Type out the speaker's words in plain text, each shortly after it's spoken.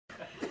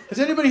Has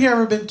anybody here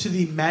ever been to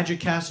the Magic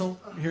Castle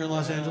here in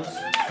Los Angeles?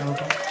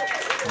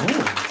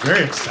 Oh,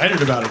 very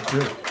excited about it,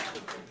 too.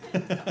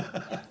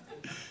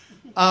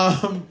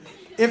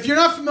 If you're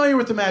not familiar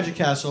with the Magic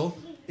Castle,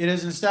 it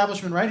is an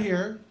establishment right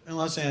here in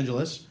Los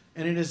Angeles,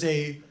 and it is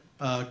a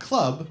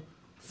club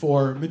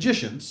for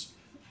magicians,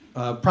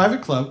 a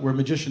private club where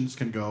magicians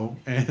can go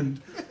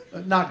and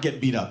not get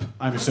beat up,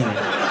 I'm assuming.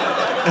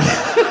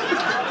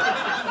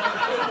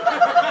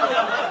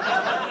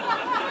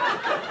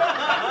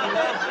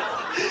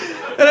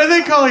 And I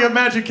think calling it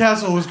Magic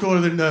Castle was cooler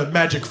than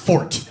Magic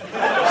Fort. So...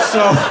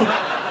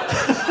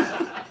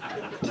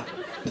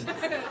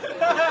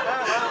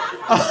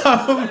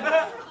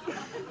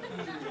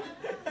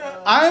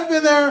 I've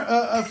been there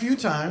a few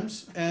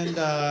times, and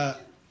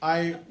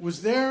I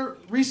was there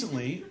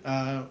recently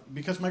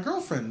because my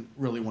girlfriend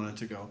really wanted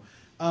to go.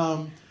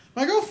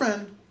 My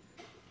girlfriend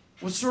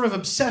was sort of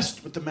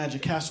obsessed with the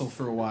Magic Castle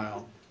for a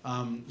while.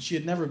 She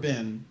had never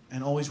been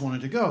and always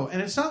wanted to go.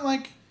 And it's not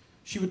like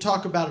she would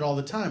talk about it all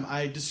the time.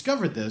 I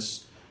discovered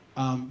this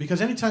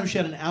because anytime she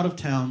had an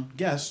out-of-town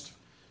guest,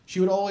 she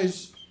would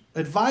always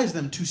advise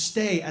them to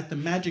stay at the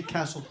Magic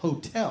Castle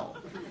Hotel.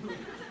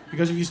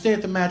 Because if you stay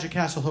at the Magic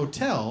Castle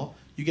Hotel,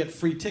 you get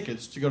free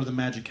tickets to go to the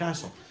Magic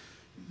Castle.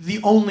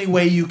 The only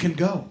way you can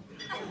go.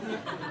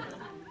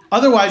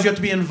 Otherwise, you have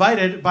to be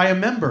invited by a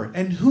member.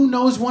 And who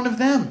knows one of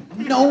them?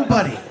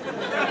 Nobody.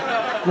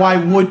 Why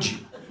would you?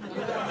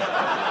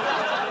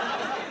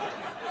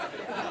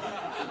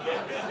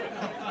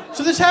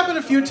 So this happened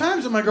a few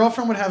times, and my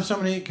girlfriend would have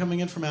somebody coming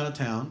in from out of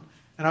town,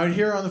 and I would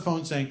hear her on the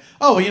phone saying,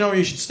 oh, well, you know where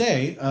you should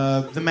stay?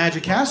 The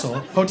Magic Castle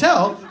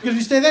Hotel, because if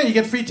you stay there, you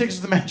get free tickets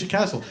to the Magic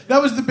Castle. That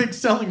was the big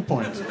selling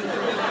point.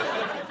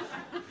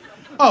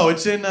 Oh,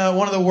 it's in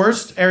one of the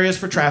worst areas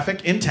for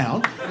traffic in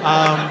town.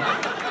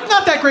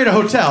 Not that great a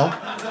hotel.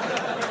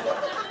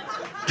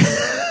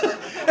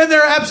 And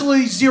there are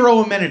absolutely zero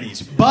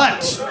amenities,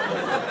 but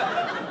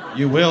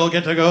you will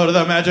get to go to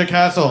the Magic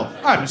Castle.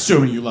 I'm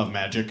assuming you love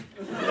magic.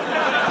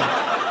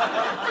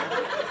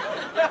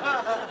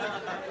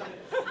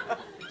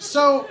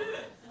 So,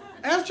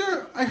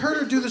 after I heard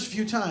her do this a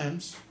few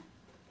times,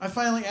 I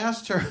finally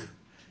asked her,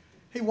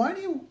 hey, why do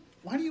you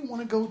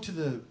want to go to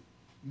the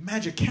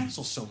Magic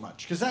Castle so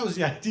much? Because that was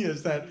the idea,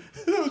 is that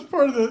was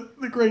part of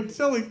the great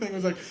selling thing,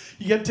 was like,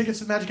 you get tickets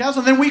to the Magic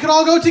Castle, and then we could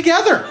all go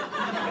together.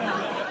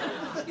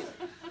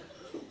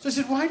 So I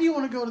said, why do you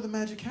want to go to the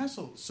Magic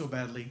Castle so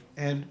badly?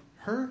 And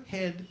her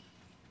head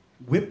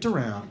whipped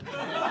around,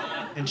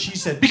 and she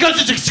said,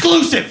 because it's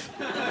exclusive!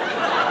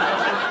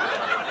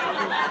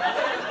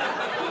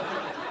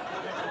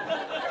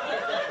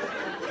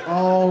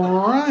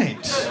 All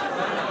right.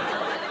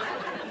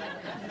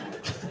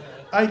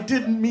 I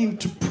didn't mean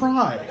to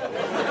pry.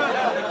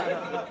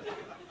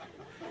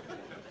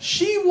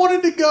 She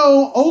wanted to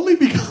go only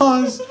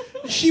because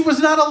she was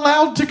not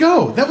allowed to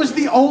go. That was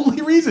the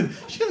only reason.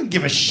 She didn't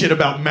give a shit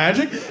about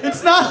magic.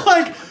 It's not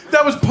like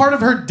that was part of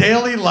her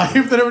daily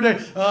life that every day,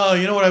 oh,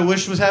 you know what I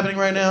wish was happening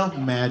right now?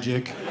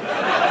 Magic.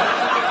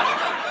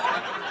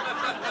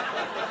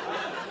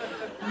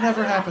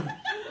 Never happened.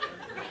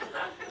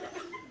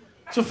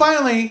 So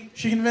finally,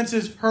 she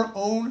convinces her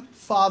own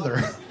father.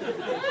 He's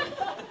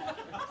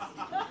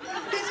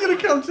going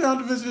to come down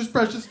to visit his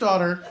precious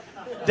daughter.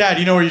 Dad,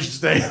 you know where you should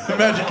stay? The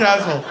Magic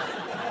Castle.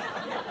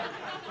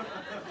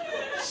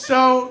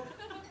 So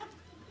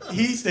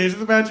he stays at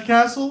the Magic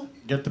Castle,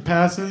 get the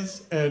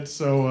passes, and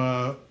so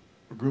a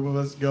group of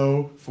us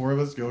go, 4 of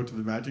us go to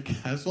the Magic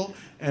Castle,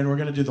 and we're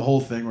going to do the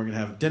whole thing. We're going to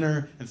have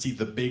dinner and see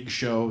the big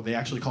show. They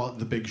actually call it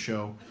the big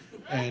show.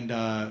 And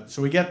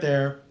so we get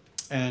there.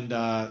 And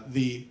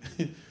the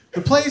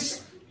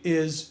place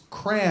is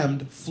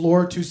crammed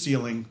floor to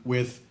ceiling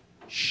with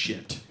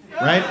shit,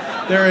 right?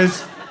 There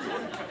is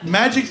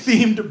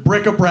magic-themed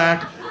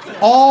bric-a-brac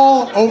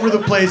all over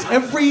the place.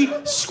 Every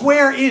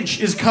square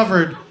inch is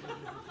covered.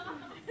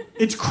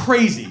 It's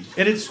crazy,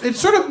 and it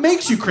sort of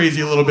makes you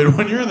crazy a little bit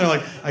when you're in there.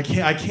 Like, I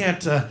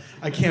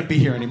can't be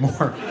here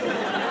anymore.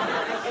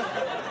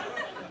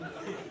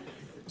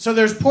 So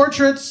there's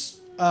portraits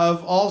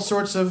of all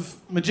sorts of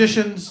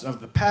magicians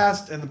of the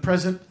past and the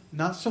present,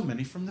 not so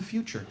many from the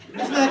future.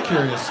 Isn't that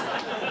curious?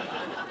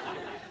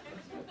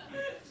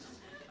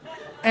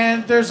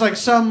 And there's like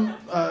some,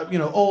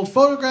 old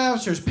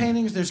photographs, there's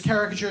paintings, there's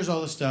caricatures,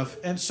 all this stuff.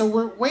 And so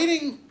we're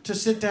waiting to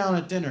sit down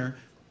at dinner,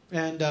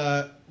 and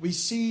we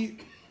see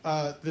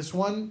this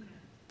one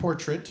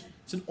portrait.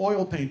 It's an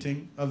oil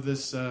painting of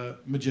this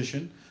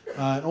magician,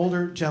 an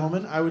older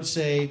gentleman, I would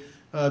say.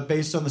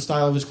 Based on the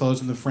style of his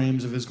clothes and the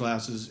frames of his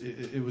glasses,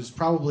 it was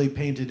probably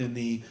painted in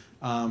the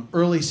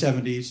early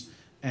 70s,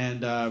 and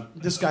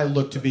this guy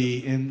looked to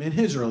be in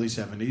his early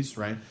 70s,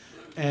 right?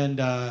 And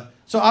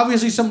so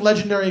obviously some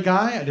legendary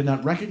guy. I did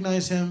not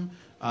recognize him.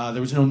 There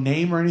was no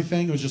name or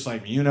anything. It was just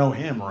like, you know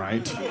him,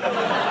 right?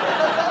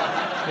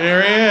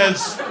 Here he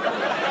is.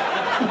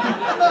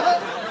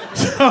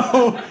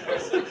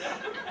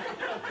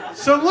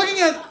 So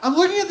I'm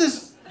looking at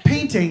this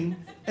painting,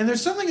 and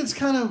there's something that's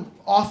kind of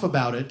off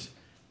about it.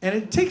 And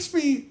it takes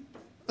me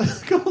a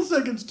couple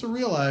seconds to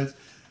realize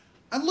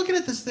I'm looking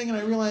at this thing and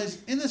I realize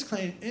in this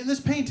painting,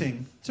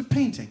 it's a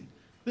painting.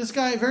 This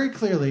guy very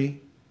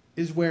clearly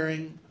is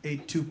wearing a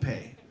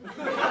toupee.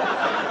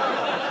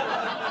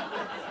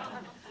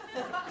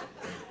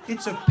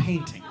 It's a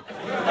painting.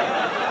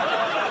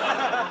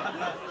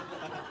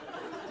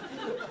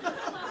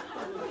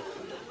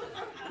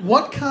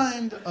 What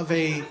kind of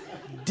a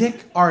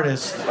dick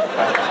artist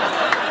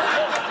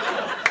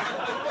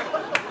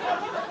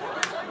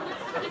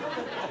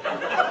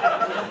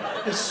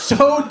is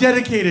so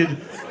dedicated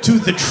to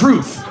the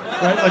truth,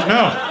 right? Like,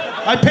 no,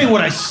 I paint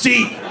what I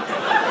see.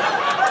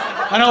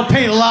 I don't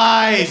paint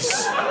lies.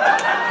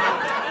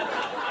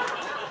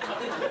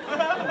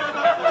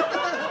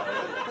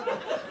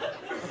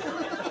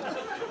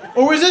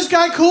 Or was this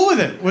guy cool with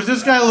it? Was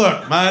this guy,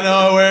 look, I know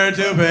I wear a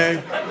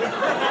toupee.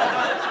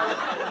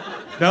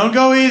 Don't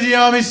go easy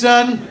on me,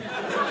 son.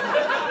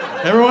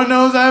 Everyone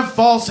knows I have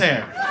false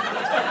hair.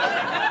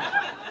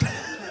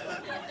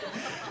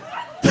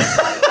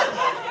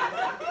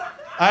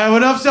 I have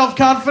enough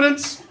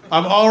self-confidence.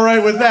 I'm all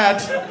right with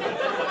that.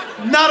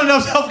 Not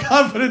enough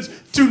self-confidence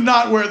to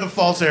not wear the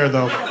false hair,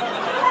 though.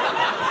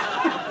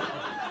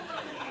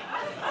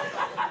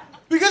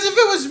 Because if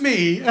it was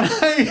me and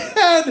I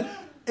had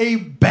a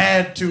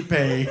bad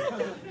toupee,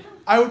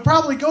 I would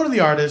probably go to the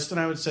artist and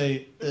I would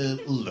say,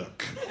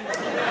 look,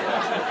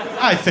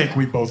 I think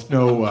we both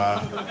know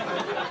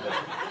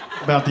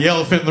about the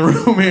elephant in the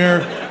room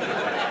here.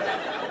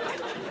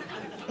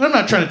 And I'm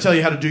not trying to tell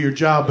you how to do your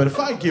job, but if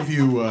I give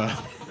you a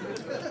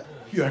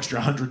few extra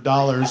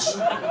 $100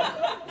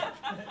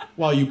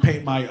 while you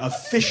paint my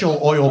official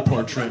oil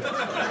portrait,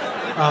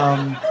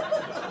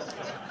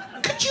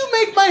 could you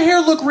make my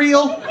hair look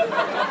real?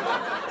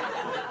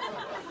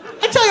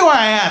 I tell you why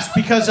I ask,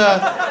 because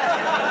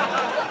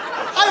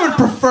I would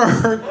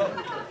prefer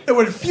that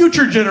when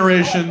future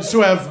generations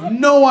who have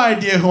no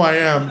idea who I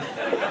am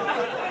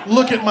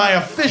look at my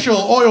official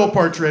oil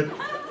portrait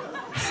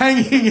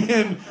hanging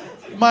in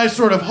my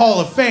sort of Hall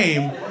of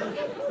Fame,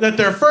 that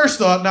their first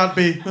thought not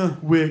be,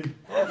 wig.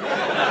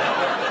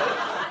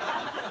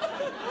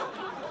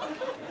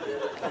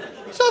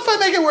 So if I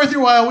make it worth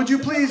your while, would you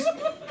please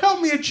help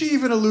me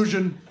achieve an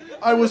illusion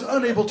I was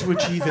unable to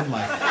achieve in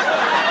life?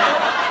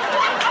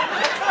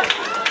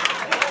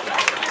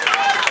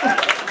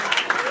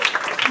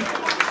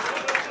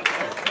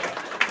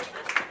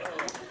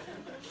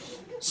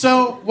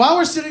 So while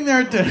we're sitting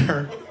there at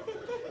dinner,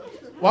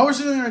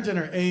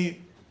 a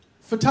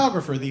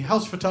photographer, the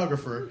house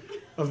photographer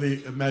of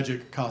the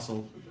Magic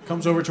Castle,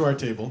 comes over to our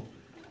table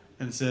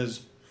and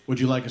says, "Would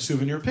you like a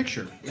souvenir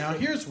picture?" Now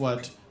here's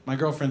what my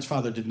girlfriend's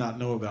father did not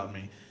know about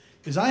me,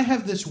 is I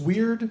have this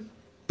weird,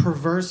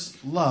 perverse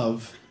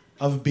love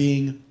of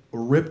being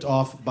ripped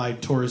off by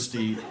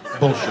touristy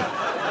bullshit,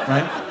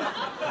 right?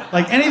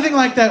 Like anything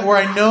like that where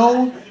I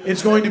know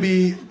it's going to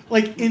be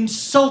like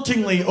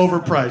insultingly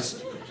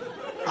overpriced.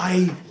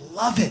 I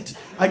love it.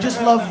 I just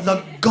love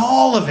the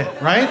gall of it,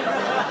 right?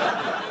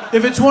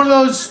 If it's one of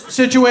those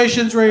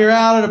situations where you're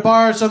out at a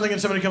bar or something and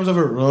somebody comes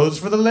over, "Rose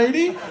for the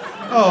lady?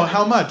 Oh,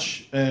 how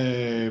much?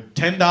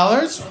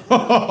 $10?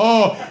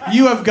 Oh,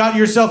 you have got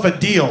yourself a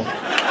deal.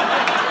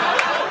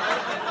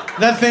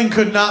 That thing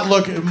could not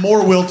look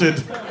more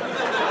wilted.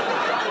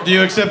 Do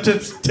you accept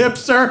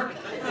tips, sir?"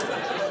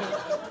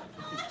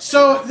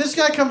 So this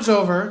guy comes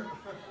over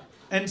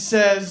and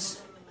says,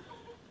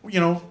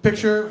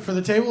 "Picture for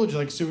the table, would you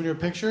like a souvenir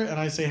picture?" And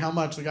I say, "How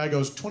much?" The guy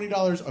goes,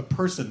 $20 a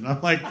person. And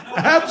I'm like,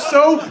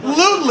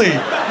 absolutely,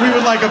 we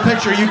would like a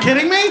picture. Are you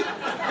kidding me?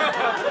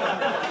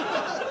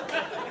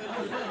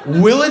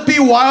 Will it be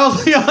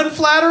wildly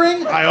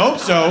unflattering? I hope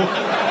so.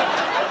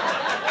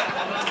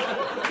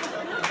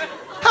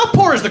 How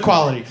poor is the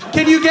quality?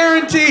 Can you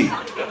guarantee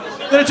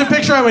that it's a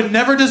picture I would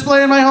never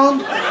display in my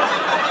home?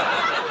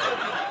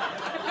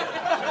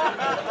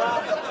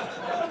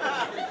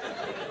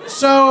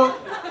 So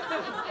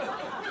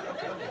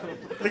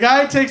the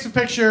guy takes a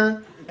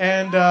picture,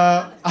 and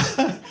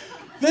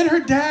then her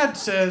dad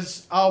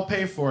says, "I'll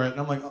pay for it."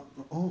 And I'm like,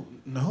 "Oh,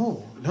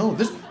 no.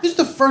 This is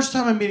the first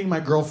time I'm meeting my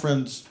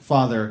girlfriend's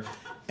father,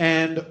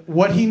 and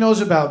what he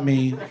knows about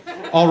me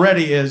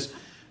already is,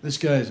 this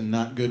guy is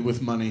not good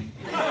with money.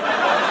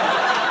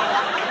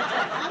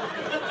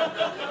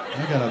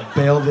 I gotta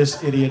bail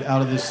this idiot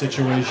out of this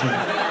situation."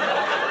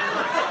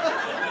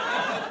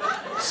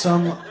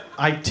 Some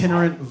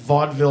itinerant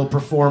vaudeville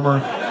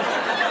performer.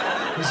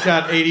 He's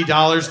got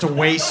 $80 to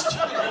waste.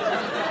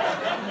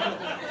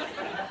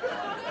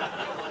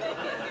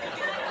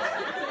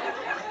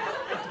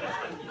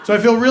 So I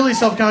feel really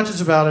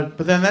self-conscious about it,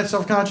 but then that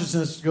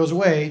self-consciousness goes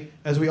away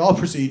as we all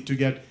proceed to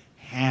get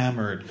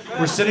hammered.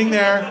 We're sitting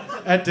there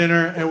at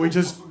dinner, and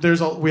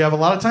we have a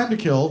lot of time to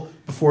kill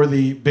before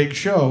the big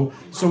show,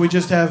 so we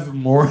just have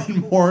more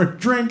and more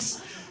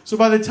drinks. So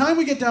by the time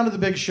we get down to the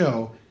big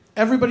show,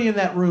 everybody in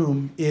that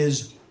room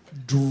is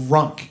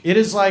drunk. It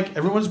is like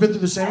everyone's been through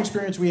the same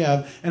experience we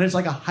have, and it's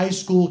like a high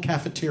school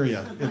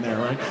cafeteria in there,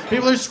 right?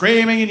 People are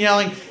screaming and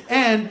yelling,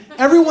 and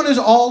everyone is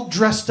all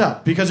dressed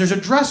up because there's a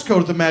dress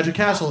code at the Magic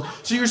Castle.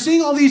 So you're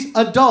seeing all these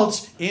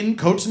adults in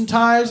coats and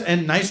ties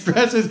and nice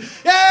dresses.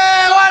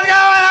 Yeah, what's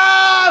going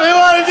on? We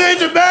want to do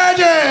some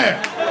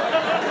magic!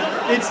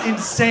 It's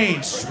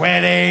insane.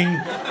 Sweating,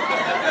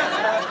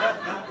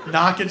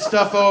 knocking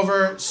stuff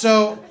over.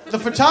 So the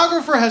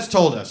photographer has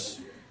told us,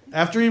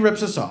 after he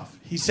rips us off,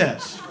 he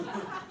says,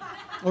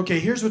 okay,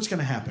 here's what's going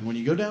to happen. When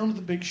you go down to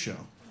the big show,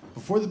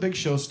 before the big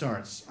show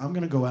starts, I'm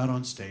going to go out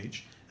on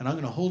stage, and I'm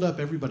going to hold up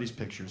everybody's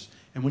pictures.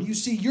 And when you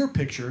see your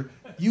picture,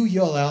 you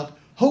yell out,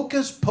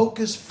 hocus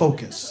pocus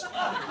focus.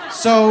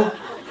 So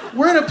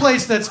we're in a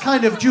place that's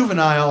kind of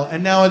juvenile,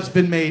 and now it's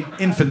been made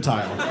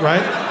infantile,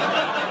 right?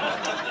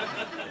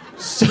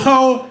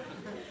 So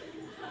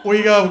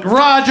we go,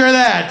 roger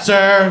that,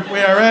 sir. We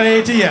are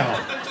ready to yell.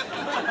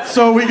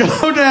 So we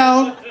go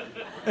down,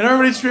 and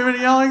everybody's screaming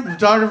and yelling. The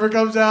photographer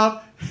comes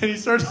out, and he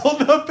starts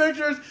holding up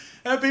pictures,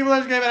 and people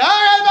are screaming,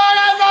 hocus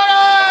pocus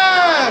focus!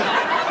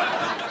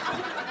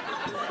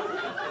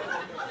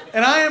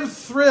 And I am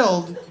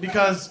thrilled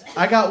because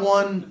I got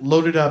one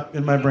loaded up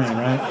in my brain,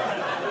 right?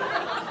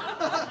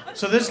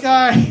 So this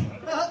guy,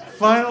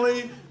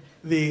 finally,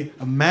 the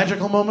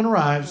magical moment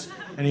arrives,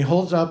 and he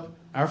holds up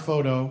our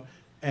photo,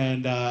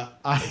 and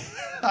I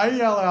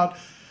yell out,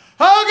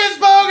 hocus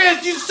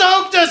pocus, you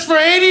soaked us for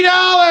 $80!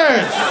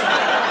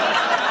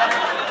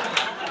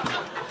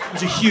 It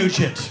was a huge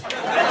hit. It's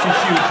a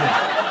huge hit.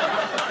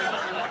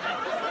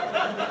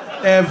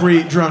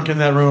 Every drunk in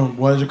that room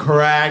was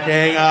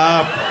cracking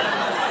up.